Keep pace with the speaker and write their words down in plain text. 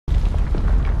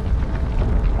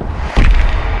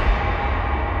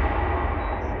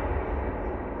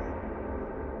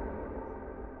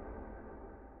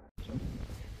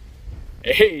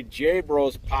Hey,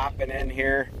 J-Bro's popping in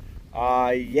here.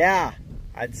 Yeah,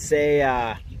 I'd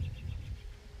say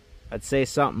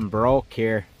something broke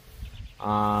here.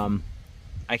 I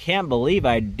can't believe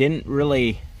I didn't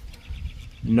really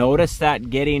notice that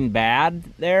getting bad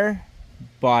there,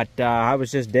 but I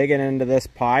was just digging into this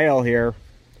pile here,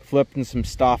 flipping some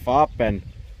stuff up, and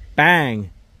bang,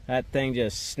 that thing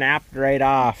just snapped right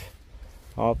off.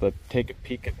 I'll have to take a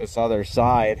peek at this other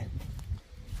side.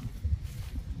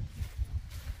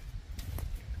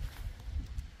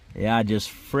 Yeah, just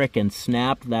frickin'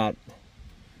 snapped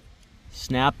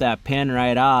that pin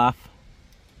right off.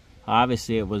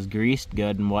 Obviously it was greased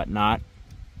good and whatnot,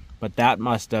 but that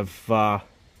must have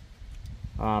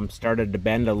started to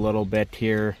bend a little bit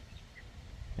here,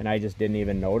 and I just didn't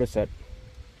even notice it.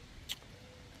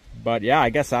 But yeah, I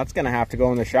guess that's gonna have to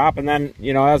go in the shop. And then,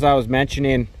 you know, as I was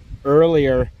mentioning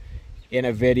earlier in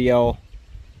a video,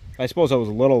 I suppose it was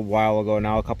a little while ago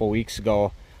now, a couple weeks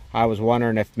ago, I was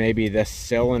wondering if maybe this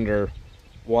cylinder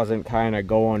wasn't kind of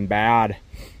going bad,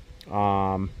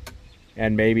 and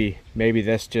maybe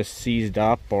this just seized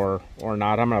up or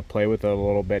not. I'm gonna play with it a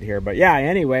little bit here, but yeah,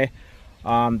 anyway,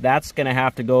 that's gonna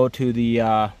have to go to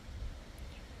the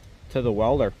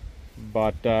welder.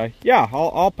 But yeah,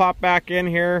 I'll pop back in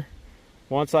here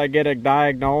once I get it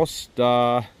diagnosed.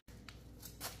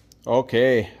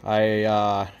 Okay,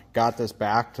 I got this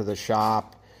back to the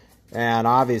shop. And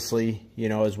obviously, you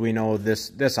know, as we know,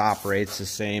 this operates the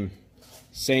same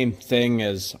thing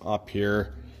as up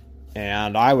here.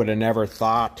 And I would have never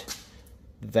thought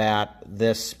that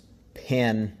this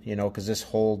pin, you know, because this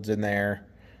holds in there,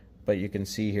 but you can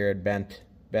see here it bent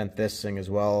this thing as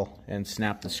well and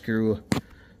snapped the screw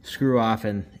off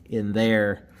in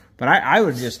there. But I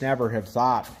would just never have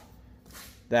thought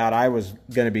that I was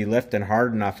going to be lifting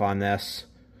hard enough on this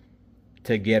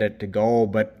to get it to go.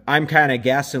 But I'm kind of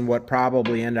guessing what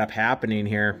probably ended up happening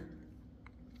here,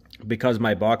 because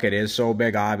my bucket is so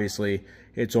big, obviously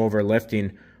it's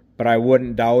overlifting, but I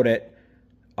wouldn't doubt it,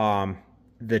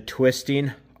 the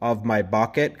twisting of my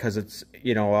bucket, because it's,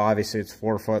 you know, obviously it's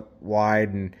 4 foot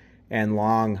wide and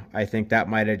long. I think that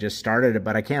might have just started it,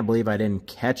 but I can't believe I didn't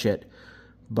catch it.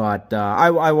 But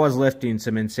I was lifting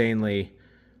some insanely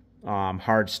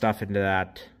hard stuff into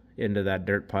that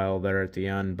dirt pile there at the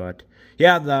end. But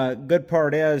yeah, the good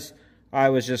part is I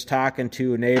was just talking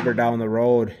to a neighbor down the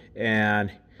road,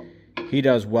 and he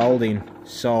does welding,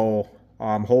 so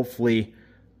hopefully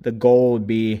the goal would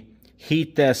be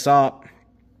heat this up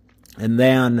and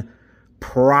then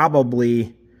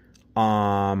probably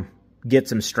get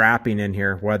some strapping in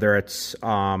here, whether it's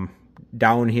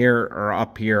down here or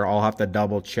up here. I'll have to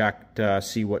double check to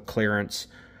see what clearance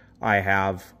I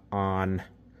have on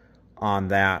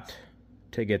that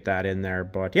to get that in there.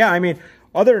 But yeah, I mean,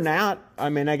 other than that, I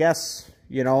mean, I guess,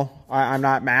 you know, I'm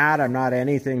not mad, I'm not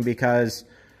anything, because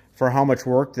for how much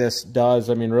work this does,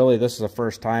 I mean, really, this is the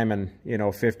first time in, you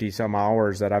know, 50 some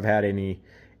hours that I've had any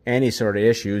sort of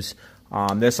issues.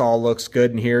 This all looks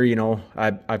good in here. You know,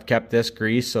 I've kept this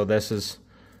grease, so this is,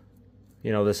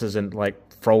 you know, this isn't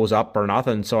like froze up or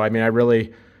nothing. So I mean, I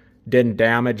really didn't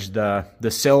damage the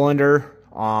cylinder.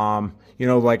 You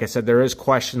know, like I said, there is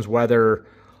questions whether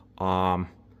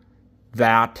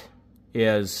that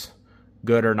is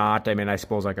good or not. I mean, I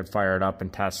suppose I could fire it up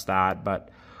and test that, but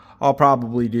I'll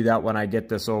probably do that when I get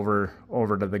this over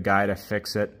to the guy to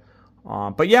fix it.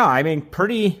 But yeah, I mean,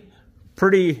 pretty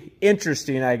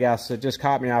interesting, I guess. It just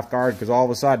caught me off guard, because all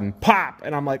of a sudden, pop,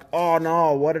 and I'm like, oh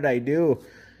no, what did I do?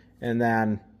 And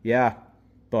then, yeah,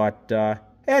 but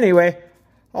anyway,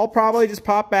 I'll probably just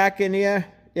pop back in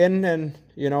and,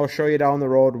 you know, show you down the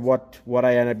road what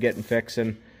I end up getting fixed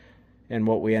and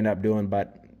what we end up doing.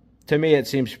 But to me, it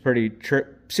seems pretty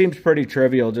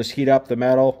trivial. Just heat up the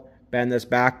metal, bend this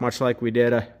back, much like we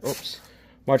did up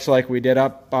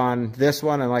on this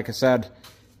one. And like I said,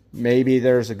 maybe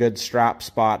there's a good strap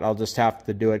spot. I'll just have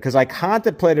to do it, because I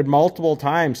contemplated multiple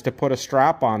times to put a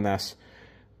strap on this,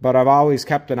 but I've always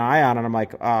kept an eye on it. I'm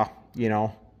like, you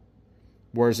know,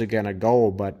 where's it gonna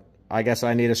go? But I guess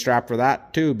I need a strap for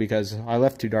that too, because I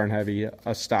lift too darn heavy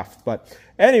stuff. But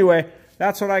anyway,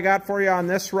 that's what I got for you on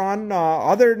this run.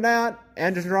 Other than that,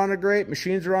 engine's running great,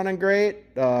 machine's running great.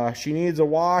 She needs a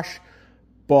wash,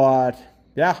 but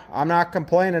yeah, I'm not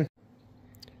complaining.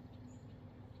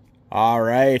 All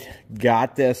right,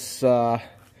 got this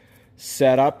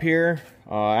set up here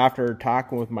after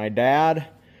talking with my dad.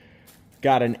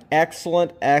 Got an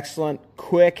excellent,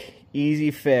 quick,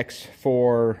 easy fix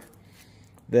for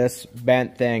this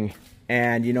bent thing.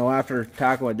 And you know, after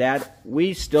talking with Dad,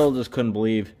 we still just couldn't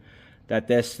believe that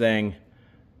this thing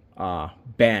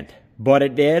bent. But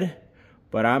it did.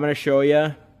 But I'm going to show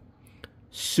you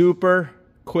Super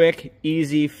quick,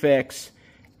 easy fix,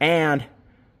 and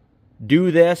do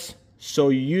this so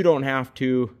you don't have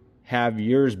to have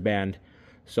yours bend.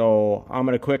 So I'm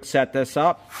going to quick set this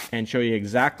up and show you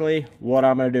exactly what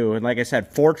I'm going to do. And like I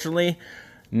said, fortunately,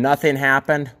 nothing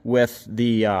happened with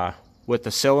the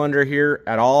cylinder here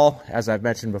at all. As I've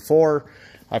mentioned before,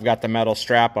 I've got the metal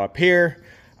strap up here.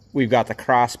 We've got the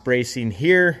cross bracing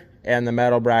here and the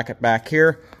metal bracket back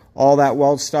here. All that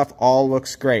weld stuff all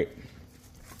looks great.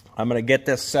 I'm going to get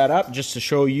this set up just to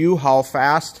show you how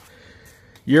fast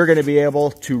you're going to be able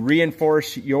to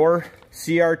reinforce your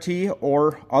CRT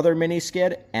or other mini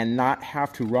skid and not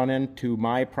have to run into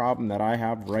my problem that I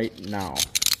have right now.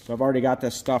 So I've already got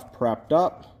this stuff prepped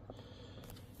up,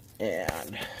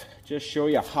 and just show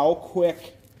you how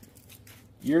quick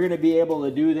you're going to be able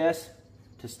to do this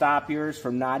to stop yours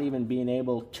from not even being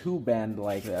able to bend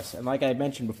like this. And like I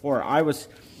mentioned before, I was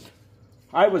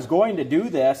going to do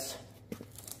this,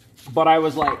 but I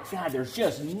was like, God, there's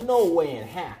just no way in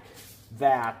heck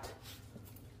that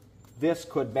this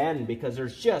could bend, because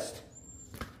there's just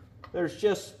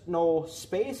no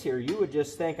space here. You would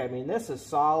just think, I mean, this is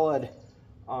solid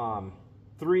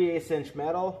 3/8 inch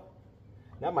metal.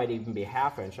 That might even be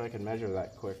 1/2 inch. I can measure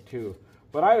that quick too.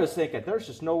 But I was thinking, there's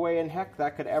just no way in heck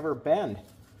that could ever bend.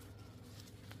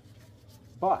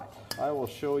 But I will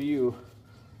show you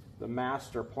the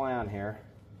master plan here.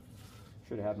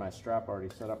 Should have had my strap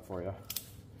already set up for you.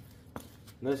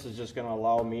 This is just going to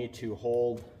allow me to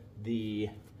hold the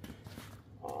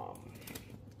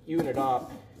unit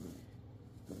up.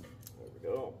 There we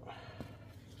go.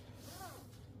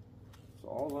 So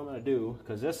all I'm going to do,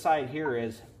 because this side here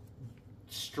is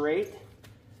straight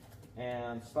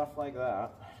and stuff like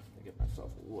that. Let me get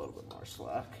myself a little bit more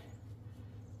slack.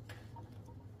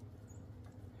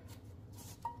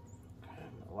 I'm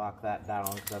going to lock that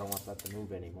down because I don't want that to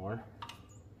move anymore.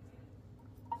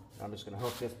 I'm just going to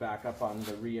hook this back up on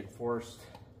the reinforced,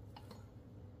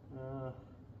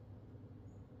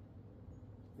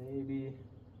 maybe,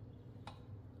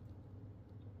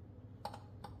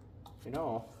 you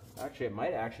know, actually it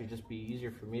might actually just be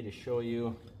easier for me to show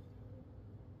you.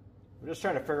 I'm just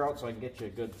trying to figure out so I can get you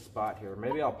a good spot here.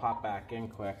 Maybe I'll pop back in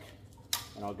quick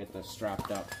and I'll get this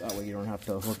strapped up. That way you don't have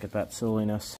to look at that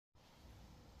silliness.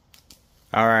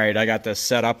 All right, I got this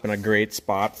set up in a great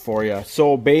spot for you.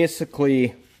 So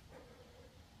basically,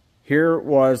 here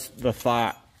was the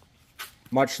thought.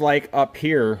 Much like up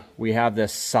here, we have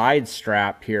this side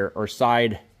strap here, or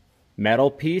side metal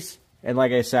piece. And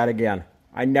like I said again,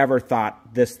 I never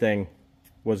thought this thing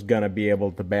was gonna be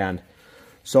able to bend.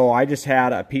 So I just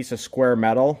had a piece of square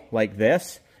metal like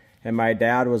this, and my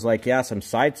dad was like, yeah, some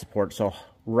side support. So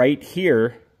right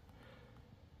here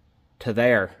to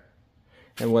there.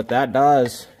 And what that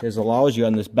does is allows you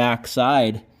on this back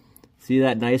side, see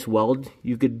that nice weld?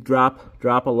 You could drop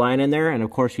a line in there, and of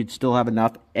course you'd still have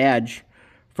enough edge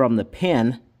from the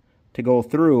pin to go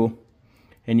through,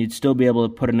 and you'd still be able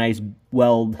to put a nice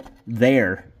weld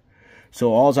there.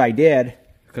 So all I did,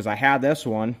 because I had this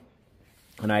one,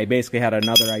 and I basically had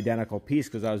another identical piece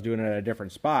because I was doing it at a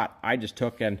different spot, I just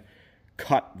took and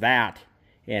cut that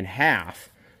in half.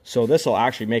 So this will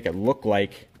actually make it look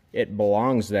like it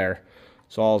belongs there.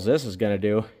 So all this is going to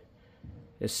do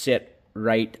is sit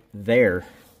right there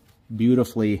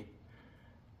beautifully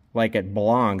like it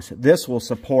belongs. This will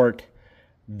support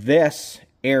this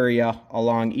area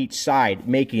along each side,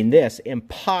 making this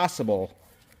impossible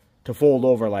to fold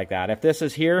over like that. If this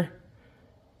is here,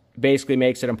 basically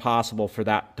makes it impossible for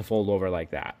that to fold over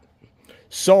like that.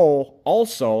 So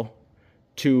also,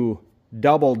 to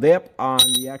double dip on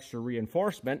the extra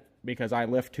reinforcement, because I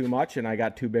lift too much and I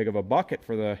got too big of a bucket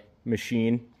for the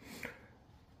machine,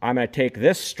 I'm going to take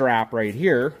this strap right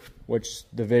here, which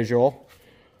the visual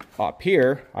up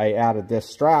here, I added this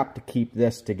strap to keep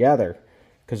this together,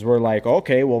 because we're like,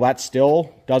 okay, well that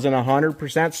still doesn't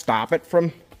 100% stop it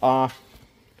from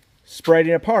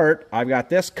spreading apart. I've got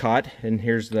this cut, and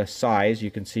here's the size. You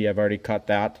can see I've already cut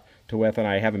that to width, and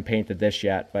I haven't painted this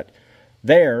yet, but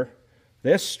there,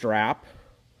 this strap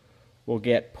will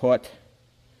get put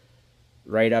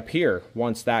right up here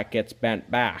once that gets bent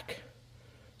back.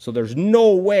 So there's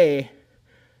no way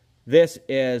this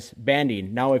is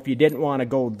bending. Now, if you didn't want to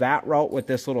go that route with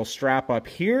this little strap up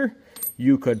here,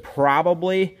 you could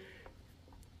probably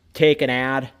take and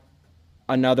add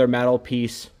another metal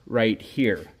piece right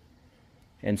here.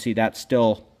 And see, that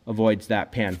still avoids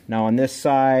that pin. Now on this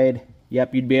side,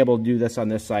 yep, you'd be able to do this on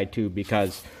this side too,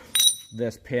 because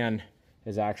this pin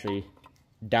is actually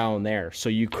down there. So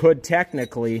you could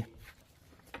technically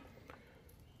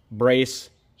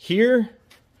brace here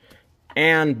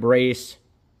and brace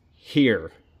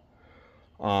here.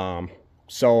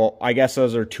 So I guess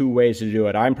those are two ways to do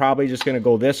it. I'm probably just going to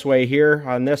go this way here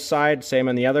on this side, same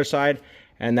on the other side,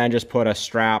 and then just put a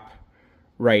strap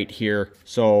right here.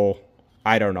 So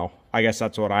I don't know. I guess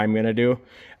that's what I'm going to do.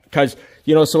 Because,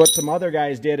 you know, so what some other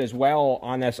guys did as well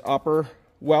on this upper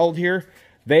weld here,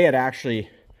 they had actually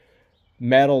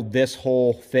metaled this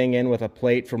whole thing in with a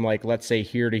plate from, like, let's say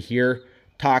here to here.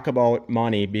 Talk about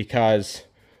money, because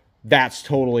that's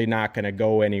totally not going to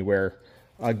go anywhere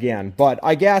again. But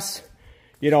I guess,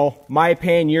 you know, my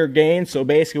pain, your gain. So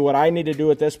basically what I need to do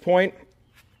at this point,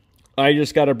 I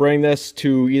just got to bring this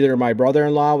to either my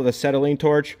brother-in-law with a acetylene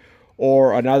torch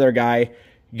or another guy,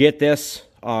 get this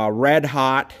red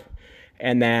hot,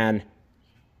 and then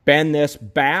bend this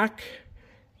back,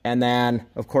 and then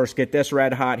of course get this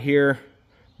red hot here,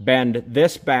 bend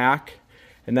this back,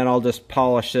 and then I'll just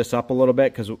polish this up a little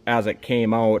bit, because as it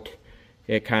came out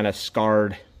it kind of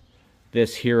scarred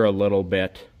this here a little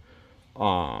bit.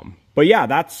 But yeah,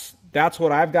 that's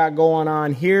what I've got going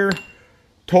on here.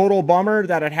 Total bummer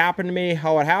that it happened to me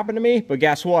how it happened to me, but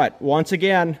guess what? Once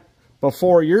again,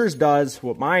 before yours does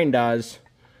what mine does,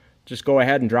 just go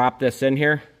ahead and drop this in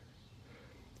here,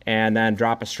 and then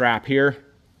drop a strap here,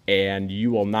 and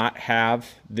you will not have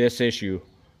this issue.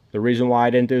 The reason why I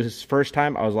didn't do this first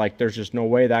time, I was like, there's just no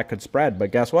way that could spread.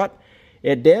 But guess what?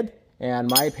 It did, and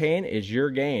my pain is your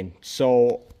gain.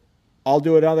 So I'll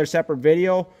do another separate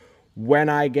video when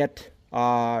I get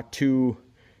to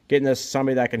getting this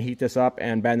somebody that can heat this up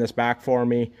and bend this back for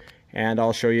me, and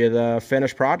I'll show you the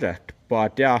finished project.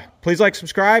 But yeah, please like,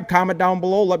 subscribe, comment down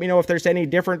below. Let me know if there's any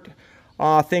different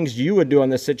things you would do in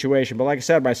this situation. But like I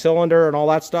said, my cylinder and all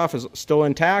that stuff is still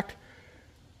intact.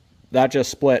 That just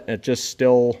split. It just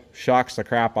still shocks the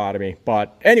crap out of me.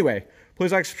 But anyway,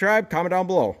 please like, subscribe, comment down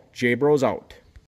below. J Bros out.